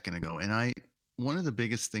there a second ago. And one of the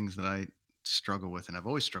biggest things that I struggle with, and I've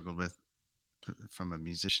always struggled with from a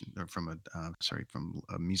musician or from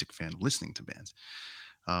a music fan listening to bands,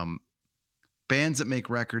 bands that make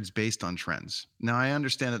records based on trends. Now I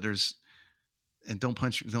understand that and don't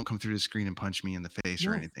come through the screen and punch me in the face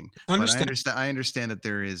or anything. But I understand that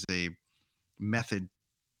there is a method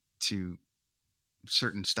to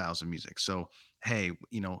certain styles of music. So, hey,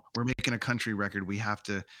 we're making a country record. We have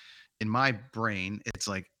to, in my brain, it's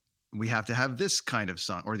like, we have to have this kind of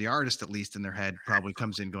song, or the artist, at least in their head, probably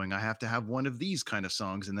comes in going, I have to have one of these kind of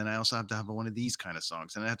songs. And then I also have to have one of these kind of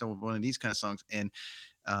songs. And I have to have one of these kind of songs. And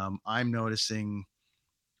I'm noticing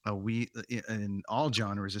in all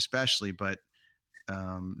genres, especially, but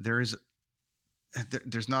there's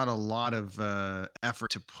not a lot of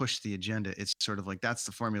effort to push the agenda. It's sort of like, that's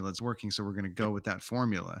the formula that's working, so we're going to go with that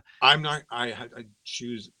formula. I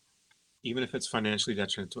choose, even if it's financially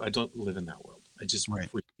detrimental, I don't live in that world. I just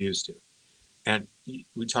refuse to. And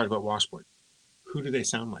we talked about Washboard. Who do they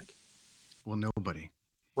sound like? Well, nobody.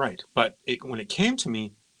 Right. But when it came to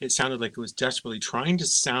me, it sounded like it was desperately trying to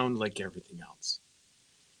sound like everything else.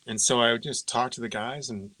 And so I would just talk to the guys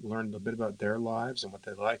and learn a bit about their lives and what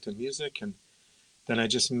they liked in music. And then I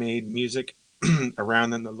just made music around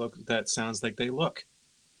them that sounds like they look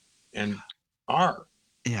and are.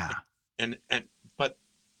 Yeah. But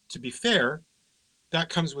to be fair, that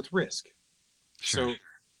comes with risk. Sure. So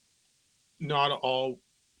not all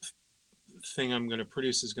thing I'm going to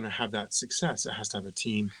produce is going to have that success. It has to have a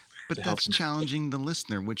team. But that's challenging the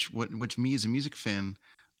listener, which me as a music fan,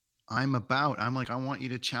 I'm like, I want you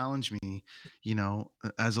to challenge me,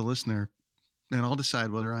 as a listener, and I'll decide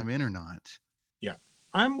whether I'm in or not. Yeah.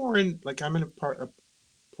 I'm more in, like, I'm in a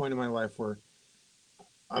point in my life where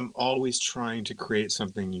I'm always trying to create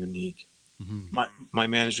something unique. Mm-hmm. My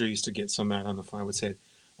manager used to get so mad on the phone. I would say,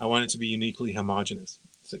 I want it to be uniquely homogenous.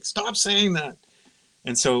 It's like, stop saying that.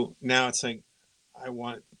 And so now it's like, I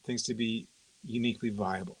want things to be uniquely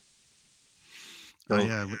viable. So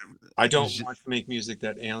I don't want to make music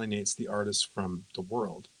that alienates the artist from the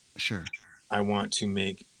world. Sure. I want to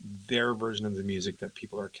make their version of the music that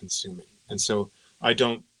people are consuming. And so I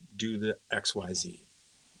don't do the XYZ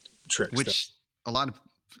tricks. Which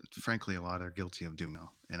frankly, a lot are guilty of doing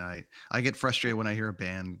now. And I get frustrated when I hear a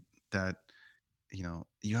band that,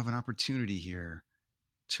 you have an opportunity here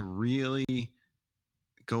to really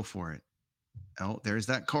go for it. Oh, there's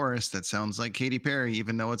that chorus that sounds like Katy Perry,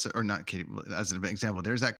 even though it's, or not Katy, as an example,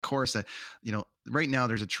 there's that chorus that, right now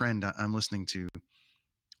there's a trend. I'm listening to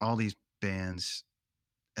all these bands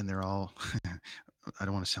and they're all, I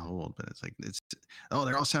don't want to sound old, but it's like,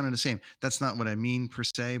 they're all sounding the same. That's not what I mean per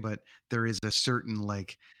se, but there is a certain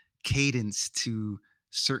like cadence to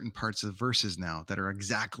certain parts of the verses now that are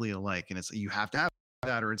exactly alike. And it's, you have to have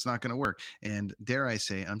that or it's not going to work. And dare I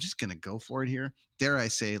say, I'm just going to go for it here. Dare I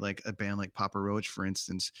say, like a band like Papa Roach, for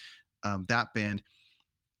instance, that band,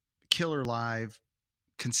 killer live,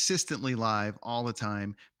 consistently live all the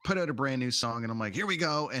time, put out a brand new song and I'm like, here we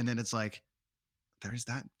go. And then it's like, there's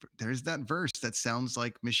that verse that sounds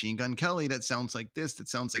like Machine Gun Kelly, that sounds like this, that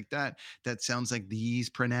sounds like that sounds like these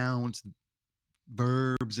pronounced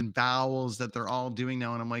verbs and vowels that they're all doing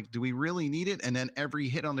now. And I'm like, do we really need it? And then every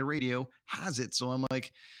hit on the radio has it. So I'm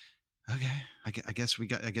like, okay, I guess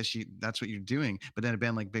that's what you're doing. But then a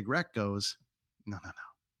band like Big Wreck goes, no.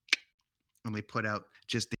 And they put out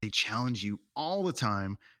they challenge you all the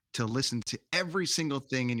time to listen to every single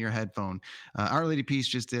thing in your headphone. Our Lady Peace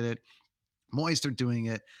just did it. Moist are doing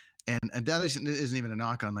it. And that isn't even a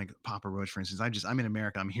knock on like Papa Roach, for instance. I'm in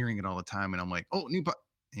America. I'm hearing it all the time, and I'm like, oh,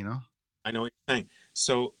 you know. I know what you're saying.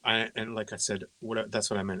 So and like I said,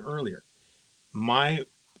 that's what I meant earlier. My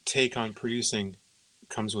take on producing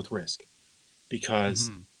comes with risk,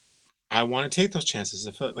 because I want to take those chances.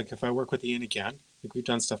 If I work with Ian again, like we've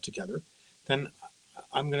done stuff together, then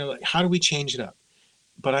I'm gonna how do we change it up?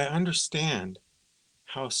 But I understand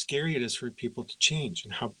how scary it is for people to change,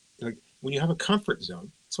 and how like when you have a comfort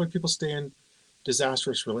zone, that's why people stay in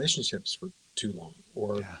disastrous relationships for too long,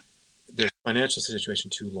 or their financial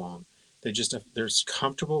situation too long. They're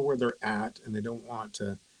comfortable where they're at, and they don't want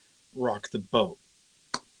to rock the boat.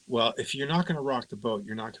 Well, if you're not going to rock the boat,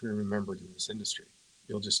 you're not going to be remembered in this industry.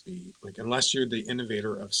 You'll just be like, unless you're the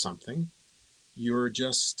innovator of something, you're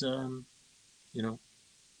just, you're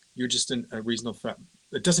just a reasonable fact.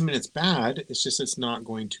 It doesn't mean it's bad. It's just it's not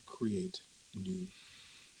going to create new.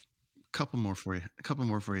 A couple more for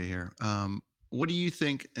you here. What do you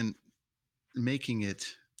think and making it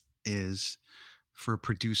is for a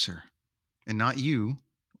producer, and not you?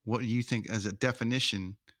 What do you think as a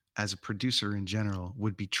definition, as a producer in general,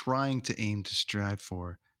 would be trying to aim to strive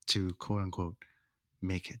for to quote unquote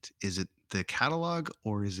make it? Is it the catalog,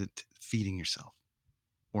 or is it feeding yourself,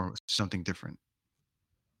 or something different?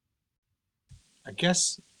 I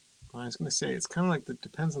guess I was going to say it's kind of like it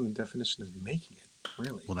depends on the definition of making it,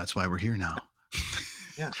 really. Well, that's why we're here now.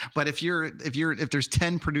 Yeah. But if there's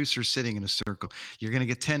 10 producers sitting in a circle, you're going to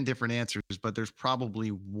get 10 different answers, but there's probably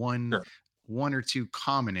one or two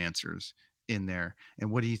common answers in there.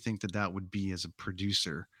 And what do you think that would be as a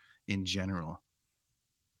producer in general?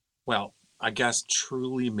 Well, I guess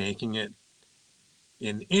truly making it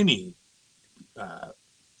in any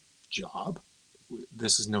job,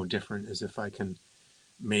 this is no different, as if I can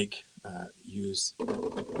use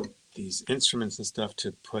these instruments and stuff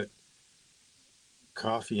to put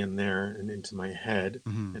coffee in there and into my head,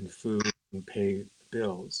 and food, and pay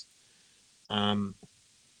bills, then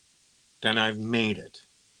I've made it,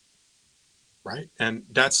 right? And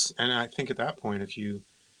I think at that point,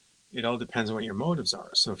 it all depends on what your motives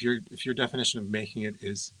are. So if your definition of making it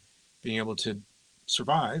is being able to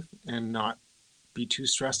survive and not be too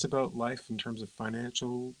stressed about life in terms of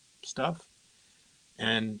financial stuff,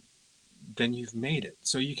 and then you've made it.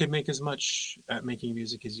 So you can make as much at making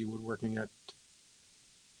music as you would working at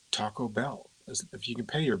Taco Bell. If you can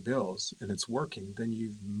pay your bills and it's working, then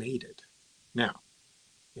you've made it. Now,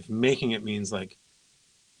 if making it means like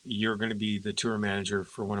you're going to be the tour manager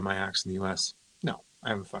for one of my acts in the US, no, I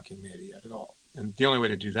haven't fucking made it yet at all. And the only way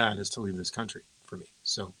to do that is to leave this country for me.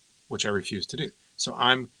 So, which I refuse to do. So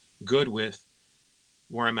I'm good with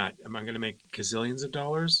where I'm at. Am I going to make gazillions of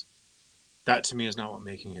dollars? That to me is not what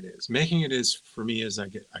making it is. Making it is for me is I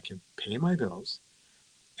can pay my bills,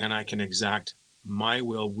 and I can exact my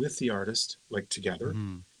will with the artist, like together,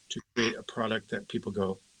 to create a product that people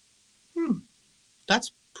go,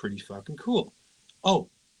 that's pretty fucking cool. Oh,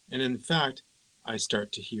 and in fact, if I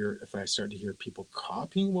start to hear people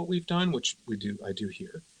copying what we've done, which I do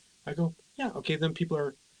hear, I go, yeah, okay, then people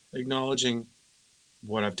are acknowledging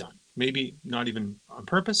what I've done. Maybe not even on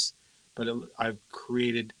purpose, but I've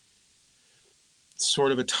created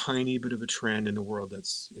sort of a tiny bit of a trend in the world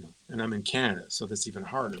that's, and I'm in Canada, so that's even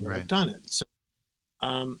harder. But I've done it. So,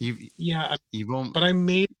 but I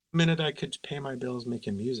made the minute I could pay my bills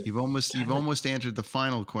making music. You've almost answered the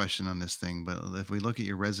final question on this thing. But if we look at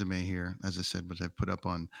your resume here, as I said, which I put up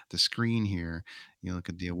on the screen here, you look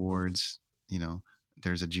at the awards,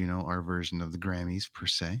 there's a Juno, our version of the Grammys per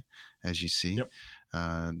se, as you see. Yep.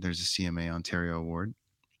 There's a CMA Ontario Award,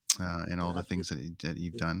 and all the things that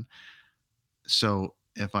you've done. So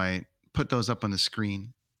if I put those up on the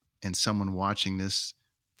screen and someone watching this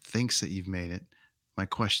thinks that you've made it, my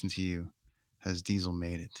question to you, has Diesel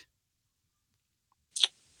made it?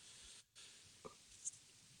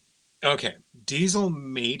 Okay. Diesel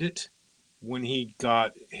made it when he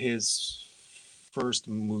got his first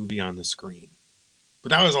movie on the screen.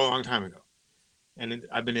 But that was a long time ago. And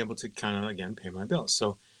I've been able to kind of, again, pay my bills.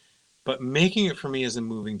 So, but making it for me is a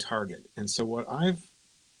moving target. And so what I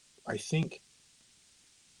think,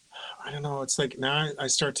 I don't know, it's like now I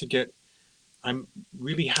start to get, I'm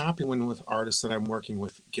really happy with artists that I'm working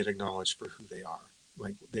with get acknowledged for who they are.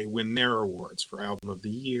 Like they win their awards for Album of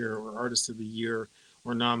the Year or Artist of the Year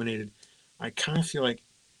or nominated. I kind of feel like,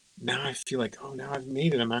 now I've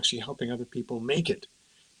made it. I'm actually helping other people make it.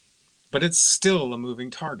 But it's still a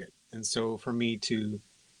moving target. And so for me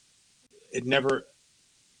it never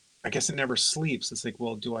sleeps. It's like,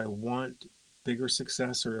 well, do I want bigger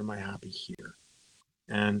success or am I happy here?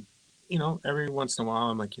 And, every once in a while,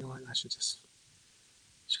 I'm like, you know what, I should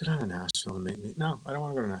go down to Nashville and make me. No, I don't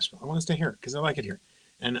want to go to Nashville. I want to stay here because I like it here.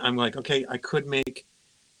 And I'm like, okay, I could make,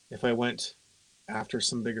 if I went after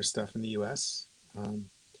some bigger stuff in the US,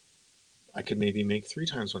 I could maybe make 3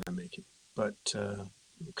 times what I'm making. But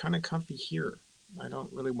I'm kind of comfy here. I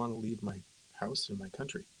don't really want to leave my house or my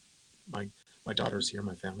country. My daughter's here,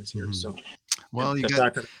 my family's here. So, well, you the got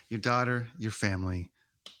fact that your daughter, your family.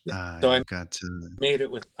 so I You've got to. made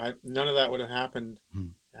it with. None of that would have happened Hmm.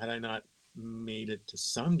 had I not made it to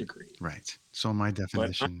some degree. Right. So my But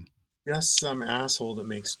definition. I'm just some asshole that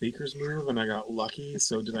makes speakers move, and I got lucky.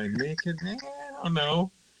 So did I make it? I don't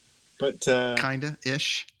know. But Kinda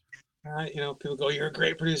ish. people go, "You're a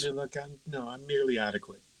great producer." Look, I'm merely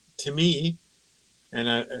adequate to me, and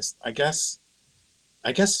I guess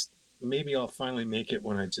maybe I'll finally make it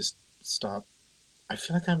when I just stop. I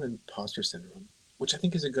feel like I'm in imposter syndrome, which I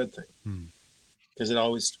think is a good thing because it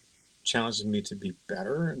always challenges me to be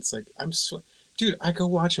better. And it's like dude, I go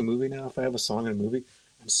watch a movie now. If I have a song in a movie,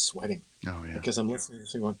 I'm sweating Oh yeah. because I'm listening to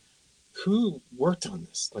this thing going, who worked on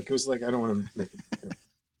this? Like it was like I don't want to make it.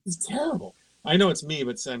 It's terrible. I know it's me,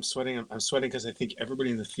 but I'm sweating. I'm sweating because I think everybody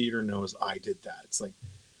in the theater knows I did that. It's like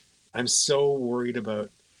I'm so worried about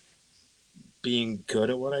being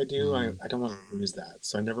good at what I do. I don't want to lose that,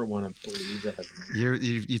 so I never want to believe that.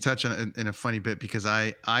 You touch on it in a funny bit because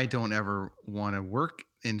I don't ever want to work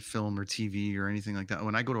in film or TV or anything like that.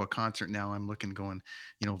 When I go to a concert now, I'm looking, going,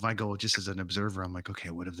 if I go just as an observer, I'm like,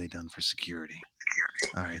 okay, what have they done for security?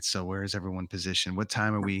 All right, so where is everyone positioned? What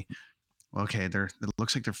time are we? Okay, it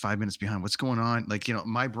looks like they're 5 minutes behind. What's going on? Like,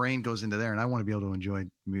 my brain goes into there, and I want to be able to enjoy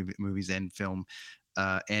movies and film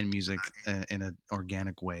and music in an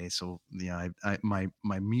organic way. So my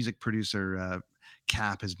music producer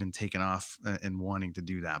cap has been taken off and wanting to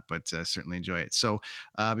do that, but certainly enjoy it. So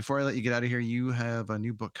before I let you get out of here, you have a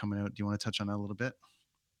new book coming out. Do you want to touch on that a little bit?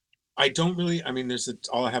 I don't really. I mean,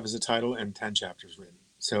 all I have is a title and 10 chapters written.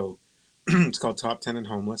 So it's called Top 10 and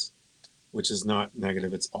Homeless, which is not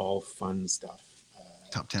negative. It's all fun stuff.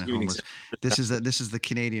 Top 10 and Homeless. This is the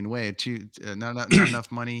Canadian way. Not enough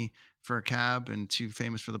money for a cab and too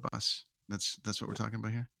famous for the bus. That's what we're talking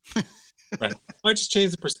about here. Right. I just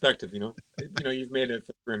changed the perspective. You've made it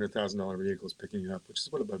for $300,000 vehicles picking you up, which is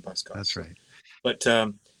what a bus costs. That's right. But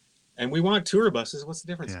and we want tour buses. What's the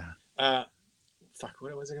difference? Yeah. Fuck.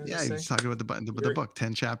 What was I going to say? Yeah, he's talking about the book,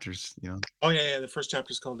 10 chapters. Oh yeah. The first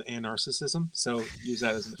chapter is called Anarcissism. So use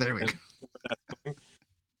that as there we go.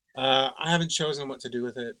 I haven't chosen what to do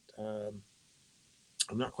with it. I'm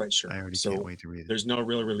not quite sure. I already can't wait to read it. There's no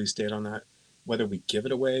real release date on that. Whether we give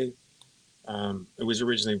it away, it was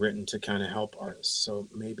originally written to kind of help artists. So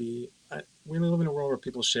maybe we live in a world where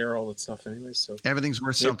people share all that stuff anyway. So everything's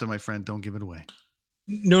worth something, my friend. Don't give it away.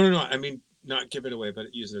 No. I mean, not give it away,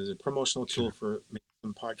 but use it as a promotional tool for making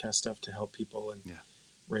some podcast stuff to help people and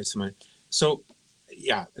raise some money. So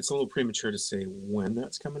yeah, it's a little premature to say when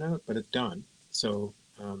that's coming out, but it's done. So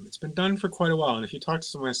it's been done for quite a while. And if you talk to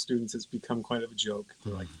some of my students, it's become quite of a joke.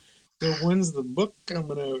 They're like, so when's the book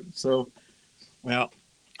coming out? So, well,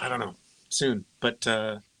 I don't know. Soon. But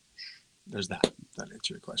there's that. That answers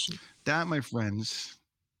your question. That, my friends,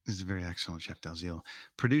 is a very excellent Jeff Dalziel,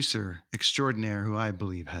 producer extraordinaire, who I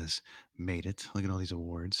believe has made it. Look at all these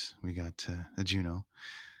awards. We got a Juno.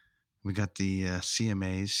 We got the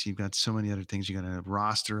CMAs. You've got so many other things. You got a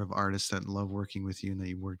roster of artists that love working with you and that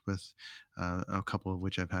you worked with, a couple of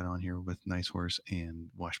which I've had on here with Nice Horse and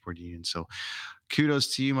Washboard Union. So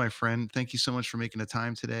kudos to you, my friend. Thank you so much for making the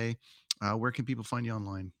time today. Where can people find you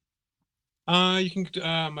online? You can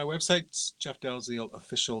my website's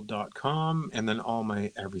jeffdalzielofficial.com, and then all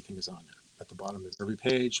my everything is on there. At the bottom is every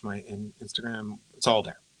page, my Instagram, it's all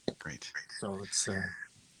there. Great. So it's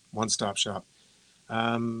one-stop shop.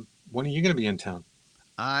 When are you going to be in town?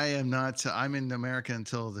 I am not. I'm in America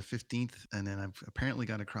until the 15th, and then I've apparently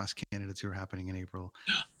got a cross Canada tour happening in April.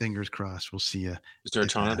 Fingers crossed. We'll see you. Is there a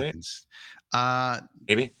Toronto date?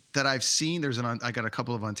 Maybe that I've seen. I got a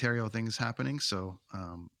couple of Ontario things happening. So,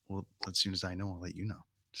 well, as soon as I know, I'll let you know.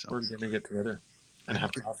 So we're going to get together and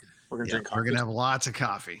have coffee. We're going to drink coffee. We're going to have lots of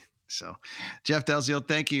coffee. So, Jeff Dalziel,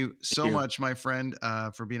 thank you so much, my friend,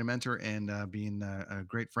 for being a mentor and being a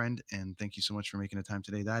great friend. And thank you so much for making the time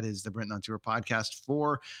today. That is the Brenton on Tour podcast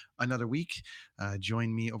for another week.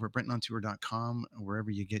 Join me over at BrentonOnTour.com,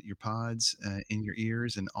 wherever you get your pods, in your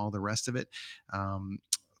ears and all the rest of it.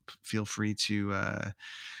 Feel free to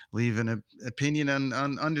leave an opinion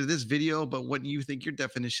on under this video, but what you think your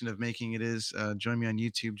definition of making it is. Join me on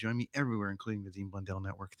YouTube. Join me everywhere, including the Dean Blundell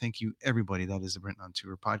Network. Thank you, everybody. That is the Brenton on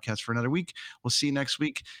Tour podcast for another week. We'll see you next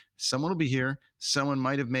week. Someone will be here. Someone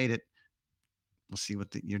might have made it. We'll see what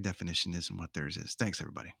your definition is and what theirs is. Thanks,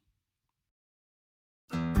 everybody.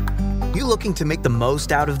 You looking to make the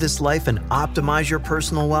most out of this life and optimize your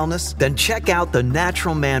personal wellness? Then check out the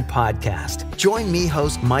Natural Man Podcast. Join me,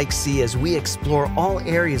 host Mike C., as we explore all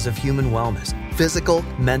areas of human wellness, physical,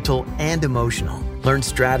 mental, and emotional. Learn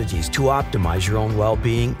strategies to optimize your own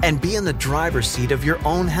well-being and be in the driver's seat of your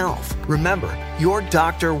own health. Remember, your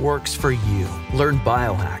doctor works for you. Learn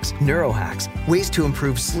biohacks, neurohacks, ways to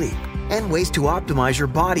improve sleep, and ways to optimize your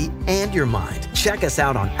body and your mind. Check us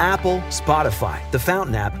out on Apple, Spotify, the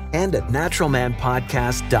Fountain app, and at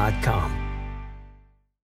naturalmanpodcast.com.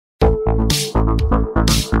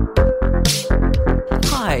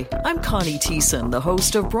 Hi, I'm Connie Thiessen, the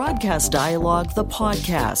host of Broadcast Dialogue, the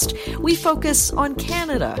podcast. We focus on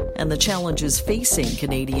Canada and the challenges facing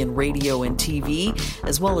Canadian radio and TV,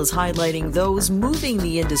 as well as highlighting those moving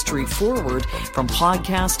the industry forward from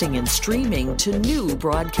podcasting and streaming to new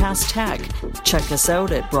broadcast tech. Check us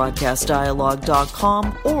out at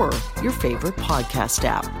broadcastdialogue.com or your favorite podcast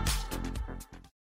app.